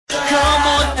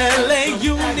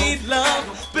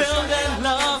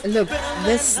Look,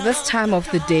 this time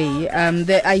of the day,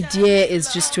 the idea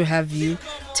is just to have you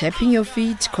tapping your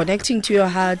feet, connecting to your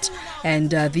heart,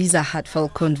 and these are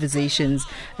heartfelt conversations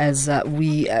as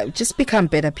we just become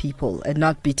better people and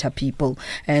not bitter people.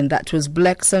 And that was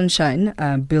Black Sunshine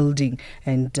building,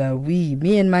 and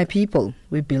me and my people,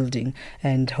 we're building,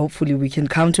 and hopefully we can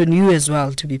count on you as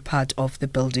well to be part of the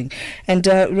building. And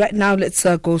right now, let's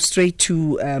go straight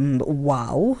to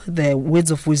wow, the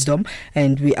words of wisdom,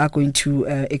 and we are going to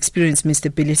experience Mr.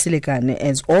 Selekane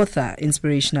as author,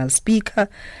 inspirational speaker,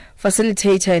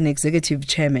 facilitator and executive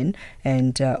chairman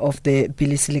and of the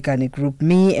Selekane Group.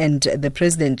 Me and the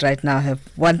president right now have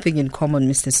one thing in common,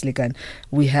 Mr. Selekane.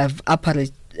 We have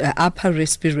upper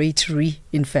respiratory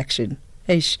infection.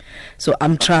 So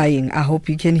I'm trying. I hope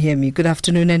you can hear me. Good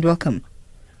afternoon and welcome.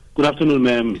 Good afternoon,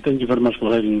 ma'am. Thank you very much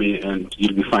for having me, and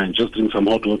you'll be fine. Just drink some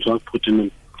hot water, put in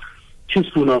a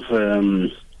teaspoon of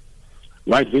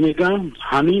white vinegar,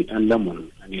 honey, and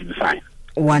lemon, and you'll be fine.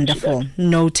 Wonderful.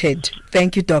 Noted.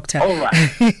 Thank you, doctor. All right.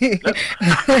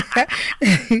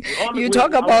 You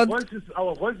talk about...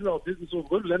 Our voice is our business. So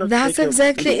we're going to that's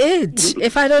exactly it.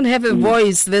 If I don't have a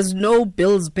voice, there's no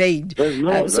bills paid. There's no,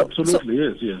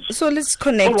 absolutely, yes. So let's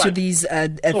connect to these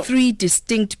three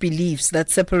distinct beliefs that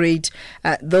separate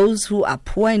those who are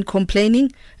poor and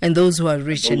complaining and those who are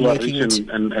rich and making it.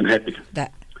 And happy.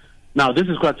 Now, this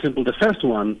is quite simple. The first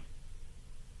one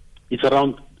is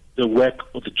around the work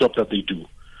or the job that they do.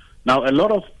 Now, a lot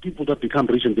of people that become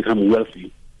rich and become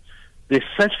wealthy, they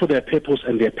search for their purpose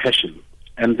and their passion,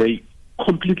 and they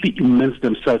completely immerse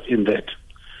themselves in that.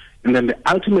 And then the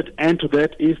ultimate end to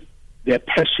that is their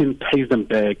passion pays them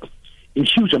back in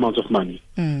huge amounts of money.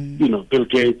 You know, Bill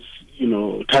Gates,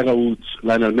 Tiger Woods,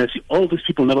 Lionel Messi, all these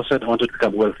people never said, I wanted to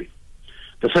become wealthy.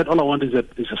 They said, all I want is a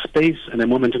space and a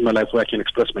moment in my life where I can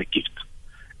express my gift.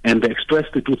 And they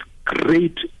expressed it with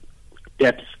great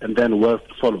depth, and then wealth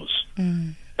follows.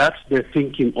 That's the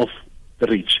thinking of the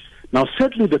rich. Now,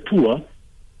 sadly, the poor,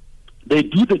 they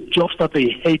do the jobs that they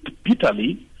hate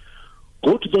bitterly,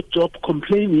 go to the job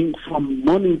complaining from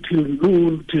morning till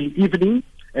noon till evening,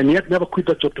 and yet never quit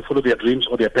that job to follow their dreams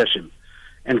or their passion.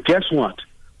 And guess what?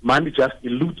 Money just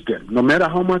eludes them. No matter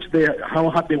how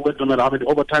hard they work, no matter how many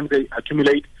overtime they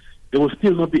accumulate, they will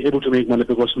still not be able to make money,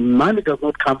 because money does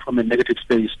not come from a negative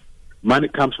space. Money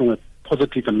comes from a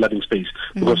positive and loving space,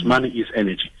 because money is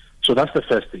energy. So that's the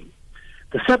first thing.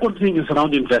 The second thing is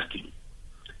around investing.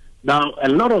 Now, a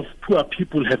lot of poor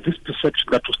people have this perception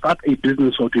that to start a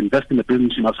business or to invest in a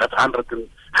business, you must have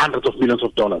hundreds of millions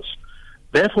of dollars.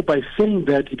 Therefore, by saying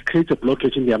that, it creates a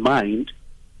blockage in their mind,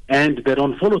 and they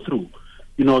don't follow through.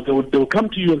 They will come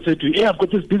to you and say to you, hey, I've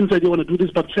got this business idea, I want to do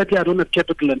this, but sadly I don't have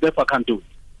capital and therefore I can't do it.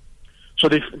 So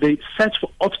they search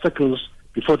for obstacles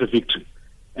before the victory.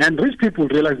 And rich people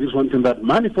realize this one thing, that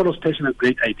money follows passion and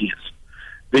great ideas.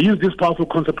 They use this powerful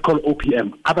concept called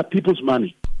OPM, other people's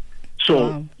money.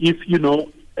 So if,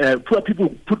 poor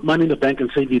people put money in the bank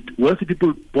and save it, wealthy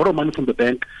people borrow money from the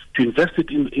bank to invest it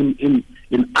in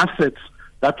assets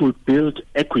that will build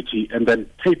equity and then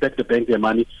pay back the bank their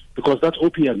money, because that's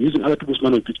OPM, using other people's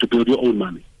money to build your own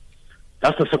money.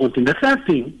 That's the second thing. The third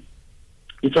thing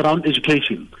is around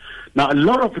education. Now, a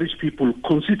lot of rich people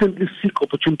consistently seek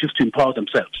opportunities to empower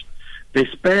themselves. They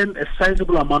spend a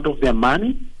sizable amount of their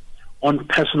money on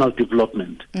personal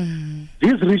development.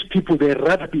 These rich people, they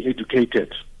rather be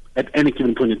educated at any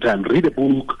given point in time. Read a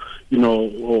book,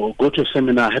 or go to a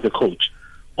seminar, have a coach.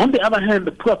 On the other hand,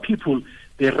 the poor people,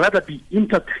 they rather be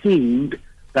entertained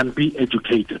than be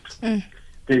educated.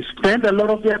 They spend a lot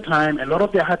of their time, a lot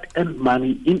of their hard-earned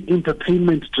money in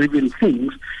entertainment-driven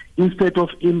things, instead of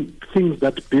in things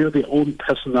that build their own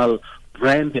personal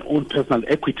brand, their own personal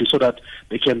equity, so that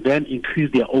they can then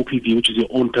increase their OPV, which is your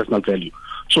own personal value.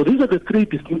 So these are the three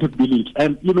distinctive beliefs.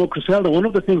 And, Griselda, one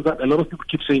of the things that a lot of people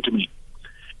keep saying to me,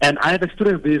 and I have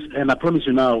experienced this, and I promise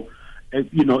you now,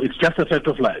 it's just a fact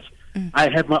of life. I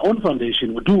have my own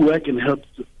foundation. We do work and help,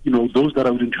 those that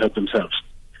are willing to help themselves.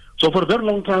 So for a very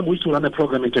long time, we used to run a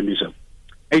program in Tembisa,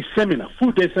 a seminar,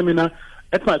 full-day seminar.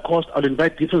 At my cost, I'll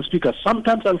invite different speakers.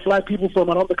 Sometimes I'll fly people from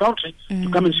around the country to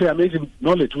come and share amazing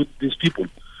knowledge with these people.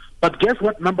 But guess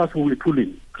what numbers will we pull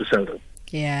in, Griselda?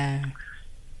 Yeah.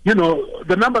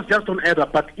 The numbers just don't add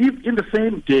up. But if in the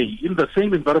same day, in the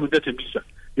same environment at Tembisa,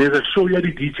 there's a show here,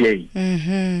 the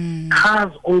DJ,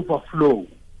 cars overflow.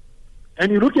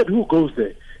 And you look at who goes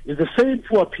there. It's the same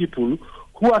poor people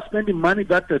who are spending money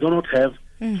that they do not have,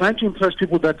 trying to impress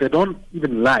people that they don't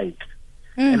even like,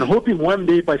 and hoping one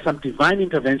day by some divine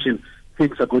intervention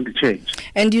things are going to change.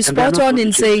 And you spot on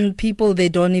in saying people they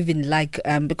don't even like,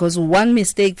 because one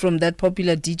mistake from that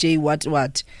popular DJ,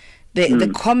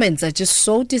 the comments are just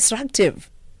so disruptive.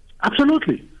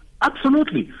 Absolutely. I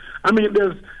mean,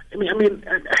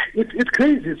 it's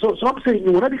crazy. So I'm saying,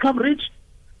 you want to become rich?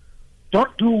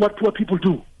 Don't do what poor people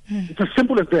do. It's as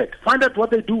simple as that. Find out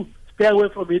what they do, stay away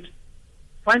from it.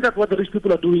 Find out what the rich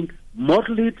people are doing,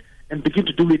 model it, and begin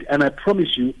to do it. And I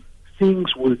promise you,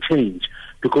 things will change,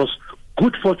 because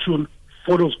good fortune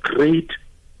follows great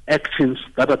actions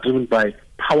that are driven by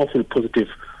powerful, positive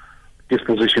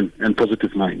disposition and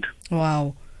positive mind.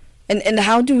 Wow. And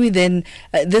how do we then,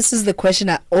 this is the question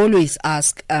I always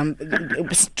ask,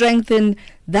 strengthen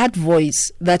that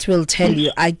voice that will tell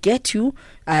you, I get you,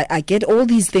 I get all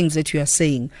these things that you are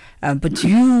saying, but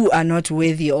you are not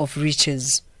worthy of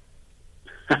riches.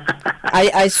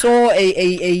 I saw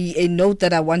a note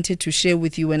that I wanted to share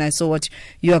with you when I saw what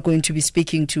you are going to be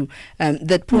speaking to,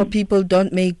 that poor people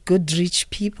don't make good rich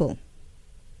people.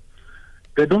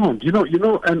 They don't,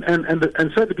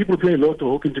 and say the people play lotto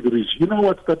hoping to be rich. You know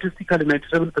what? Statistically,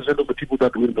 97% of the people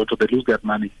that win lotto, they lose that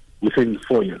money within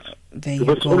 4 years. There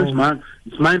because you go.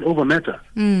 It's mind over matter.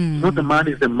 It's not the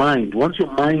money, it's the mind. Once your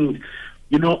mind,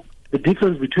 the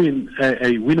difference between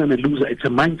a winner and a loser, it's a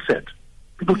mindset.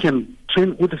 People can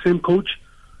train with the same coach.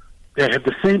 They have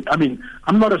the same. I mean,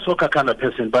 I'm not a soccer kind of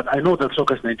person, but I know that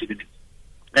soccer is 90 minutes,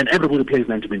 and everybody plays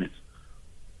 90 minutes.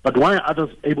 But why are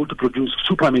others able to produce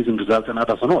super amazing results and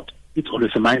others are not? It's always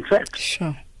a mindset.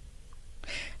 Sure.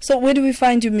 So where do we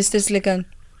find you, Mr. Selekane?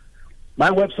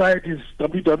 My website is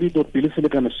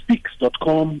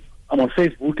www.billyselekanespeaks.com. I'm on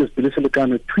Facebook as Billy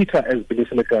Selekane, Twitter as Billy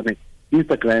Selekane,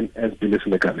 Instagram as Billy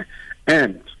Selekane,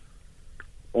 and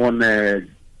on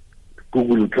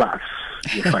Google Plus.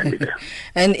 You'll find me there.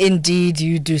 And indeed,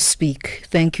 you do speak.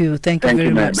 Thank you. Thank you very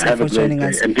much for joining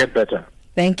us. And get better.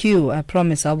 Thank you. I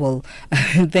promise I will.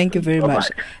 Thank you very much.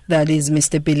 That is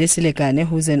Mr. Billy Selekane,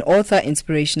 who's an author,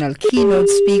 inspirational keynote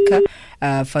speaker,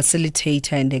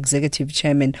 facilitator, and executive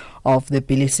chairman of the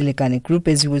Billy Selekane Group,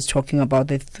 as he was talking about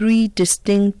the 3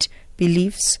 distinct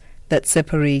beliefs that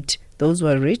separate those who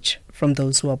are rich from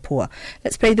those who are poor.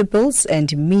 Let's pay the bills,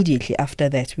 and immediately after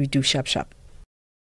that, we do sharp.